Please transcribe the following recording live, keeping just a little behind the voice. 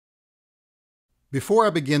Before I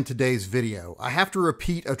begin today's video, I have to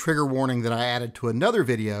repeat a trigger warning that I added to another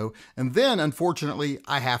video, and then, unfortunately,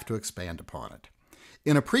 I have to expand upon it.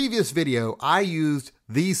 In a previous video, I used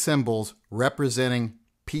these symbols representing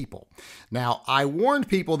people. Now, I warned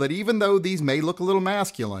people that even though these may look a little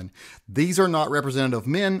masculine, these are not representative of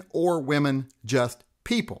men or women, just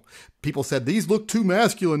people. People said, these look too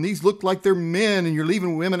masculine, these look like they're men, and you're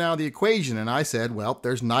leaving women out of the equation. And I said, well,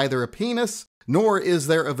 there's neither a penis nor is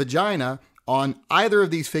there a vagina on either of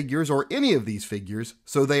these figures or any of these figures,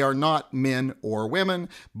 so they are not men or women,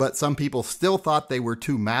 but some people still thought they were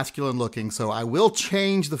too masculine looking, so I will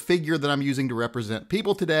change the figure that I'm using to represent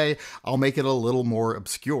people today. I'll make it a little more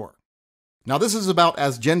obscure. Now, this is about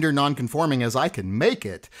as gender non-conforming as I can make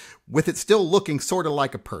it, with it still looking sort of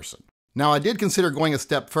like a person. Now, I did consider going a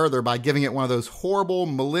step further by giving it one of those horrible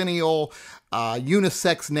millennial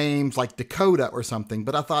unisex names like Dakota or something,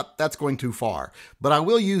 but I thought that's going too far. But I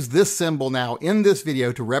will use this symbol now in this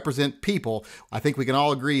video to represent people. I think we can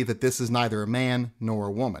all agree that this is neither a man nor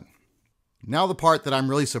a woman. Now the part that I'm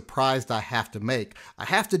really surprised I have to make. I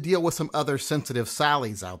have to deal with some other sensitive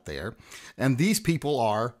Sallys out there, and these people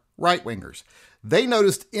are right-wingers. They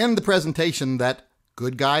noticed in the presentation that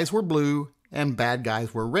good guys were blue and bad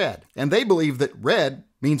guys were red. And they believe that red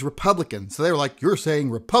means Republican. So they were like, you're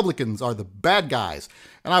saying Republicans are the bad guys.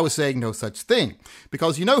 And I was saying no such thing.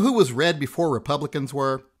 Because you know who was red before Republicans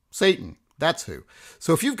were? Satan. That's who.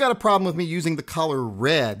 So if you've got a problem with me using the color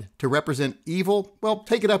red to represent evil, well,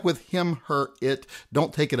 take it up with him, her, it.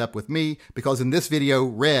 Don't take it up with me, because in this video,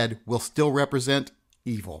 red will still represent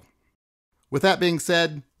evil. With that being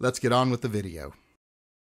said, let's get on with the video.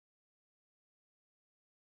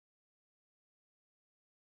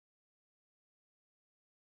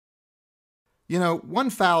 You know, one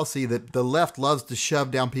fallacy that the left loves to shove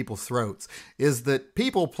down people's throats is that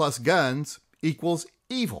people plus guns equals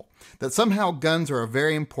evil. That somehow guns are a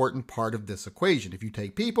very important part of this equation. If you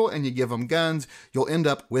take people and you give them guns, you'll end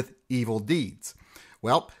up with evil deeds.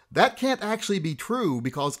 Well, that can't actually be true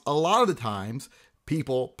because a lot of the times,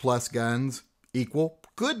 people plus guns equal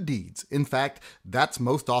good deeds. In fact, that's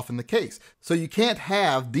most often the case. So you can't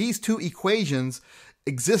have these two equations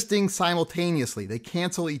existing simultaneously. They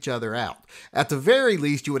cancel each other out. At the very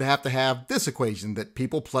least, you would have to have this equation that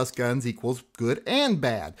people plus guns equals good and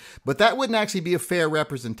bad. But that wouldn't actually be a fair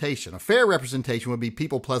representation. A fair representation would be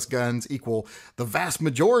people plus guns equal the vast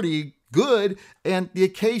majority good and the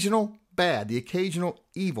occasional bad, the occasional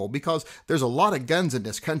evil, because there's a lot of guns in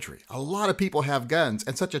this country. A lot of people have guns,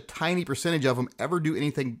 and such a tiny percentage of them ever do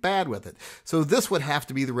anything bad with it. So this would have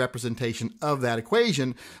to be the representation of that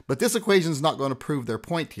equation, but this equation is not going to prove their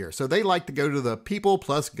point here. So they like to go to the people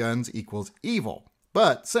plus guns equals evil.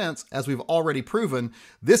 But since, as we've already proven,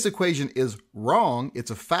 this equation is wrong,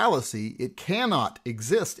 it's a fallacy, it cannot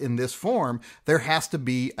exist in this form, there has to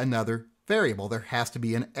be another variable. There has to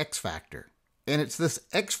be an X factor. And it's this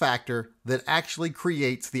X factor that actually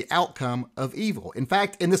creates the outcome of evil. In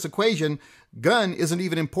fact, in this equation, gun isn't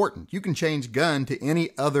even important. You can change gun to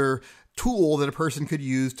any other tool that a person could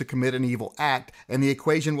use to commit an evil act, and the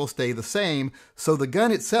equation will stay the same. So the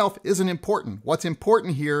gun itself isn't important. What's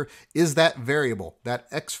important here is that variable, that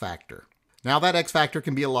X factor. Now, that X factor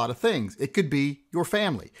can be a lot of things. It could be your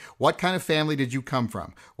family. What kind of family did you come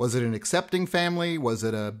from? Was it an accepting family? Was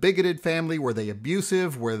it a bigoted family? Were they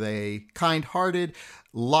abusive? Were they kind-hearted? A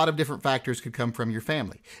lot of different factors could come from your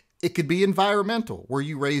family. It could be environmental. Were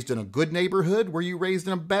you raised in a good neighborhood? Were you raised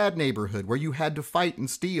in a bad neighborhood where you had to fight and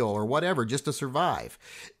steal or whatever just to survive?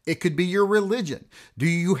 It could be your religion. Do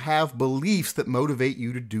you have beliefs that motivate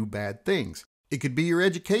you to do bad things? It could be your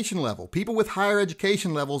education level. People with higher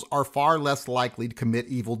education levels are far less likely to commit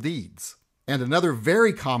evil deeds. And another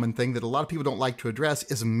very common thing that a lot of people don't like to address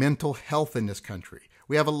is mental health in this country.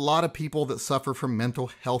 We have a lot of people that suffer from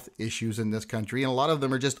mental health issues in this country, and a lot of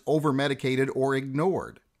them are just over-medicated or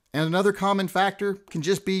ignored. And another common factor can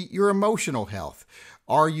just be your emotional health.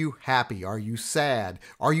 Are you happy? Are you sad?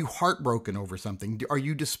 Are you heartbroken over something? Are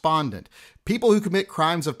you despondent? People who commit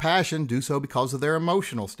crimes of passion do so because of their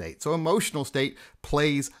emotional state. So emotional state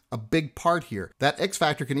plays a big part here. That X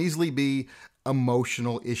factor can easily be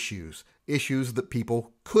emotional issues, issues that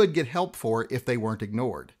people could get help for if they weren't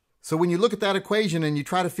ignored. So when you look at that equation and you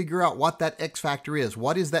try to figure out what that X factor is,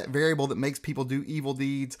 what is that variable that makes people do evil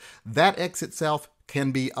deeds, that X itself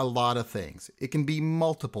can be a lot of things. It can be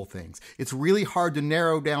multiple things. It's really hard to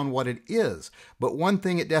narrow down what it is, but one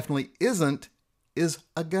thing it definitely isn't is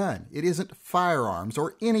a gun. It isn't firearms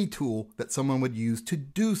or any tool that someone would use to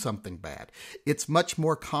do something bad. It's much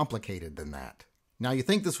more complicated than that. Now, you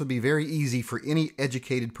think this would be very easy for any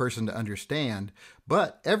educated person to understand,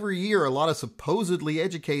 but every year a lot of supposedly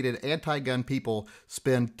educated anti-gun people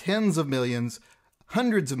spend tens of millions,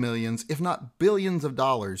 hundreds of millions, if not billions of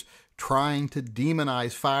dollars trying to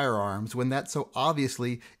demonize firearms when that so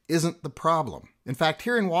obviously isn't the problem. In fact,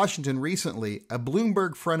 here in Washington recently, a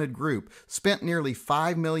Bloomberg-fronted group spent nearly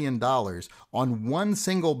 $5 million on one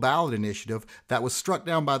single ballot initiative that was struck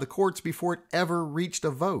down by the courts before it ever reached a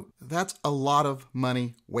vote. That's a lot of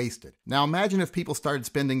money wasted. Now imagine if people started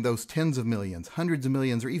spending those tens of millions, hundreds of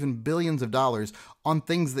millions, or even billions of dollars on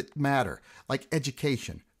things that matter, like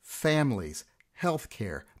education, families,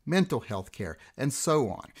 healthcare, mental health care, and so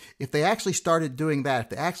on. If they actually started doing that, if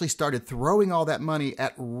they actually started throwing all that money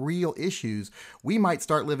at real issues, we might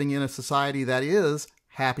start living in a society that is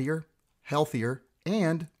happier, healthier,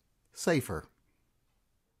 and safer.